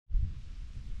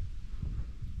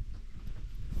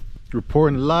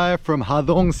reporting live from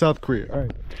Hadong, South Korea. All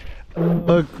right.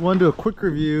 I want to do a quick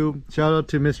review. Shout out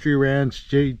to Mystery Ranch,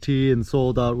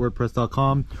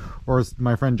 jtandsoul.wordpress.com, or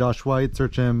my friend Josh White.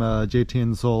 Search him, JT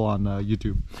and Soul on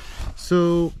YouTube.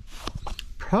 So,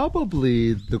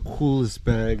 probably the coolest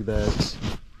bag that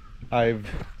I've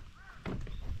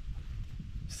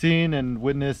seen and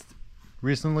witnessed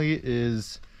recently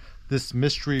is this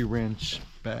Mystery Ranch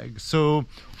bag. So,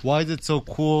 why is it so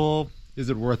cool? Is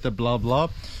it worth it? Blah blah.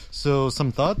 So,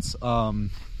 some thoughts.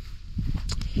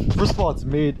 First of all, it's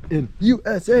made in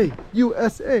USA,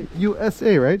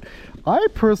 right? I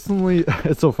personally,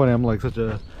 it's so funny, I'm like such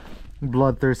a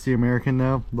bloodthirsty American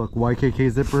now. Look, YKK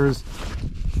zippers,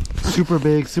 super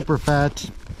big, super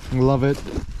fat, love it.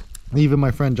 Even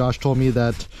my friend Josh told me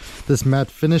that this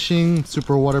matte finishing,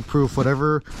 super waterproof,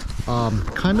 whatever,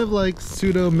 kind of like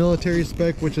pseudo military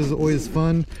spec, which is always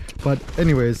fun. But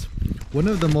anyways, one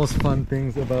of the most fun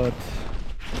things about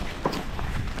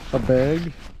a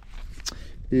bag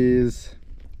is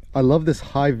I love this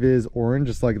high vis orange.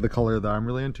 It's like the color that I'm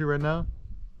really into right now,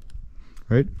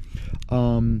 right?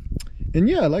 And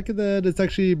yeah, I like it that it's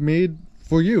actually made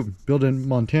for you, built in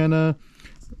Montana.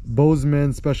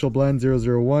 Bozeman Special Blend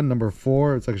 001 number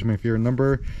 4. It's actually my favorite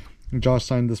number. Josh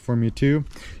signed this for me too.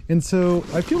 And so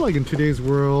I feel like in today's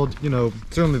world, you know,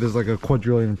 certainly there's like a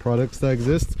quadrillion products that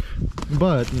exist,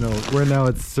 but you know, right now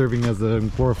it's serving as a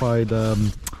glorified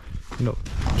you know,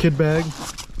 kid bag.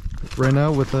 Right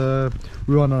now with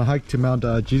we went on a hike to Mount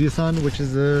Jirisan, which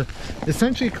is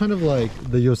essentially kind of like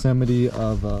the Yosemite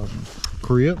of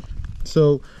Korea.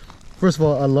 So first of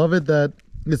all, I love it that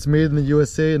it's made in the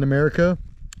USA in America,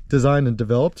 designed and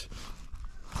developed.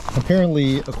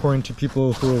 Apparently, according to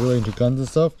people who are really into guns and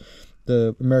stuff,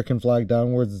 the American flag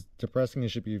downwards is depressing. It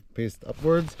should be faced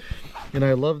upwards. And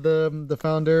I love the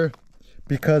founder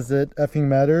because it effing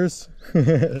matters.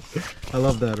 I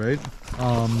love that, right?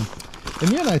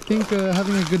 And yeah, I think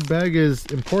having a good bag is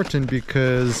important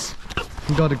because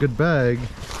you got a good bag,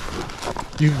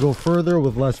 you can go further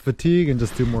with less fatigue and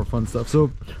just do more fun stuff.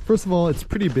 So first of all, it's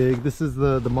pretty big. This is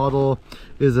the model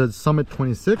is a Summit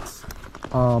 26,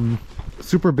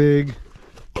 super big.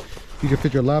 You can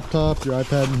fit your laptop, your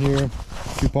iPad in here,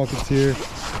 2 pockets here.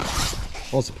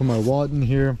 Also put my wallet in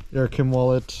here, Air Kim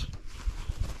wallet.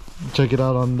 Check it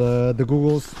out on the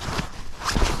Googles.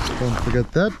 Don't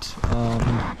forget that.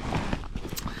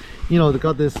 You know, they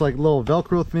got this like little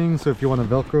Velcro thing, so if you want to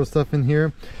Velcro stuff in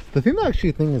here. The thing that I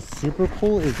actually think is super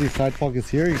cool is these side pockets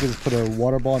here. You can just put a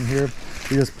water bottle in here.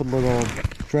 You just put little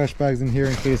trash bags in here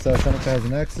in case Seneca has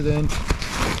an accident.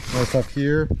 More stuff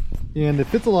here. And it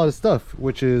fits a lot of stuff,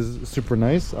 which is super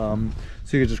nice. So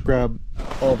you can just grab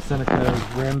all of Seneca's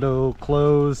rando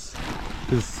clothes,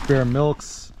 his spare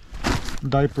milks,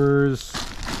 diapers,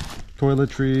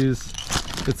 toiletries,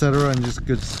 etc., and just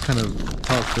kind of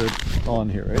toss it on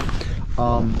here, right?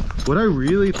 What I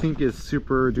really think is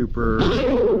super duper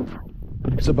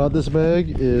about this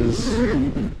bag is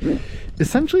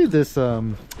essentially this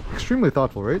extremely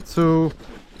thoughtful, right? So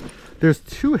there's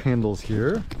 2 handles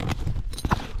here,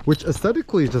 which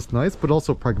aesthetically is just nice, but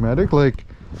also pragmatic. Like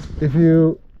if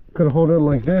you could hold it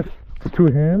like this with 2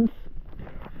 hands,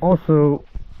 also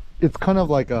it's kind of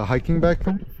like a hiking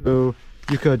backpack. So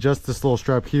you could adjust this little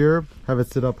strap here, have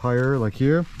it sit up higher like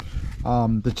here.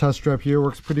 The chest strap here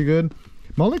works pretty good.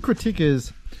 My only critique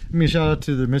is, I mean, shout out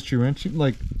to the Mystery Ranch,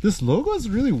 like this logo is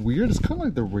really weird. It's kind of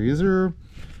like the Razer,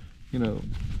 you know,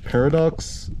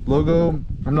 Paradox logo.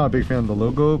 I'm not a big fan of the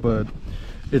logo, but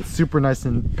it's super nice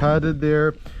and padded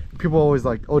there. People always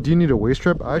like, oh, do you need a waist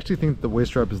strap? I actually think the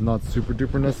waist strap is not super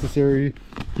duper necessary.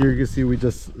 Here you can see we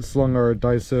just slung our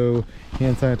Daiso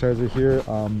hand sanitizer here.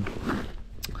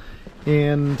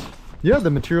 And yeah, the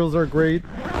materials are great.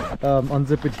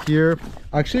 Unzip it here.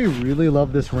 I actually really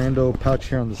love this rando pouch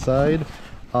here on the side.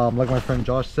 Like my friend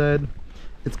Josh said,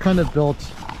 it's kind of built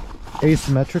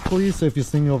asymmetrically, so if you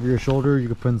sling it over your shoulder, you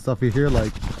can put in stuff in here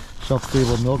like shelf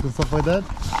stable milk and stuff like that.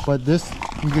 But this,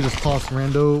 you can just toss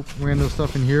rando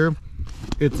stuff in here.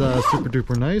 It's super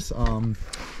duper nice.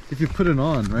 If you put it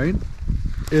on, right,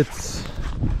 it's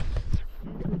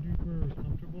super duper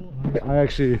comfortable. I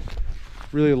actually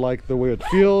really like the way it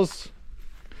feels.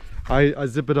 I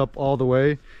zip it up all the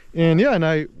way, and yeah,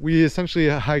 and we essentially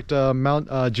hiked Mount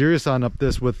Jirisan up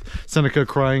this with Seneca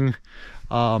crying,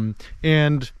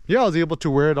 and yeah, I was able to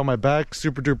wear it on my back,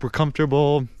 super duper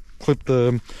comfortable. Clip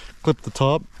the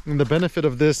top, and the benefit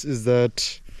of this is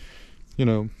that, you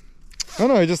know, I don't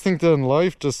know, I just think that in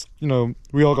life, just, you know,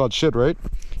 we all got shit, right?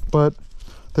 But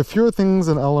the fewer things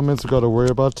and elements we got to worry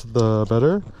about, the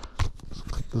better. Let's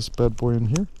clip this bad boy in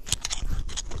here.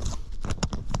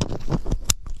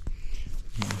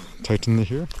 Tighten it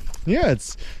here. yeah,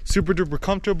 it's super duper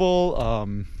comfortable.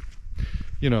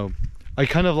 You know, I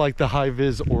kind of like the high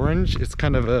vis orange. It's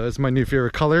kind of it's my new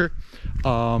favorite color.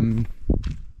 You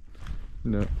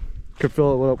know, could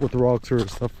fill it up with rocks or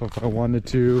stuff if I wanted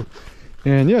to.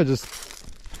 And yeah, just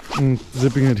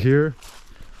zipping it here.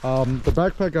 The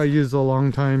backpack I used a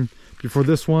long time before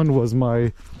this one was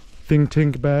my Think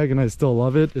Tank bag, and I still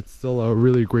love it. It's still a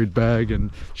really great bag,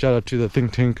 and shout out to the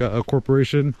Think Tank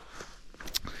Corporation.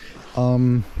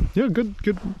 Yeah,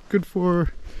 good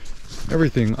for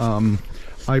everything.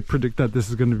 I predict that this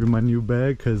is going to be my new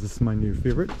bag because it's my new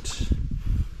favorite.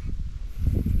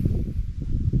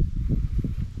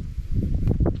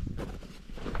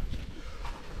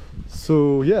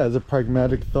 So yeah, as a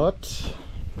pragmatic thought,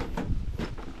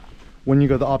 when you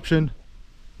got the option,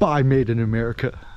 buy Made in America.